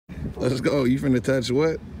Let's go. You finna touch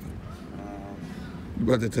what? You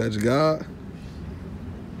about to touch God?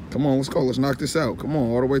 Come on, let's go. Let's knock this out. Come on,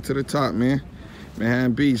 all the way to the top, man.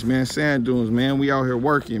 Man, beach, man, sand dunes, man. We out here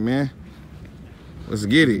working, man. Let's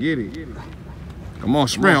get it. Come on,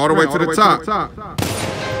 sprint all the way to the top.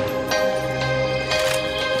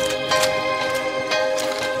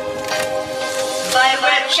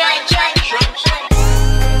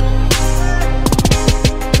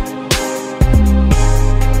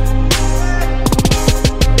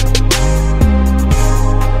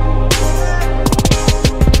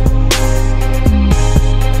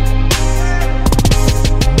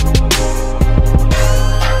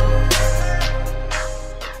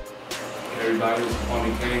 Everybody, this is Kwam,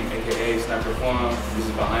 aka Sniper Kwam. This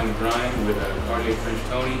is Behind the Grind with Cartiea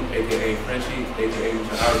French-Toney, aka Frenchie, aka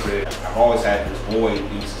Hotbread. I've always had this void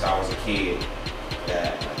since I was a kid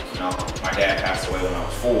that, you know, my dad passed away when I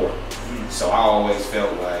was 4. So I always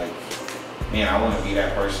felt like, man, I want to be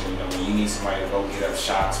that person, you know, when you need somebody to go get up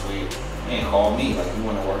shots with, man, call me. Like, you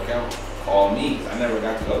want to work out? Call me. 'Cause I never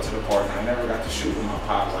got to go to the park, and I never got to shoot with my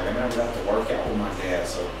pops. Like, I never got to work out with my dad.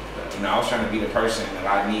 So, you know, I was trying to be the person that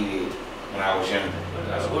I needed when I was younger.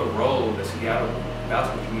 That's what role does Seattle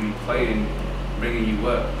basketball community play in bringing you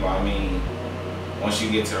up? You know what I mean? Once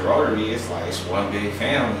you get to the Rotary, it's like, it's one big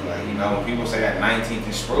family. Like, you know, when people say that 19th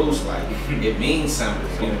and Spruce, like, it means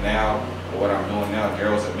something. And now, what I'm doing now,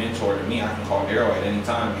 Daryl's a mentor to me. I can call Daryl at any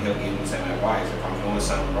time and he'll give me some advice. If I'm doing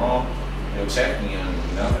something wrong, he'll check me on it,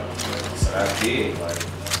 you know? So that's big. Like,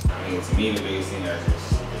 I mean, to me, the biggest thing is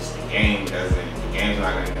just the game the game's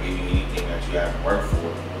not going to give you anything that you have to work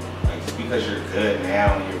for. Like, just because you're good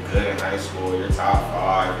now and you're good in high school, you're top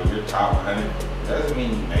 5 or you're top 100, doesn't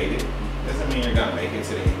mean you made it. Doesn't mean you're gonna make it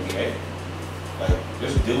to the NBA. Like,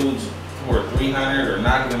 there's dudes who are 300 or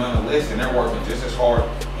not even on the list, and they're working just as hard,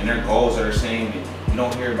 and their goals are the same. And you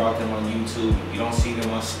don't hear about them on YouTube, and you don't see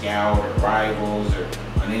them on Scout or Rivals or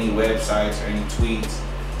on any websites or any tweets.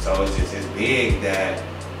 So it's big that,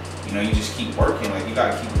 you know, you just keep working. Like, you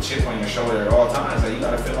gotta keep a chip on your shoulder at all times. Like, you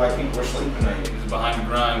gotta feel like people are sleeping on you. This is Behind the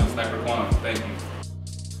Grind with Sniper Kwam. Thank you.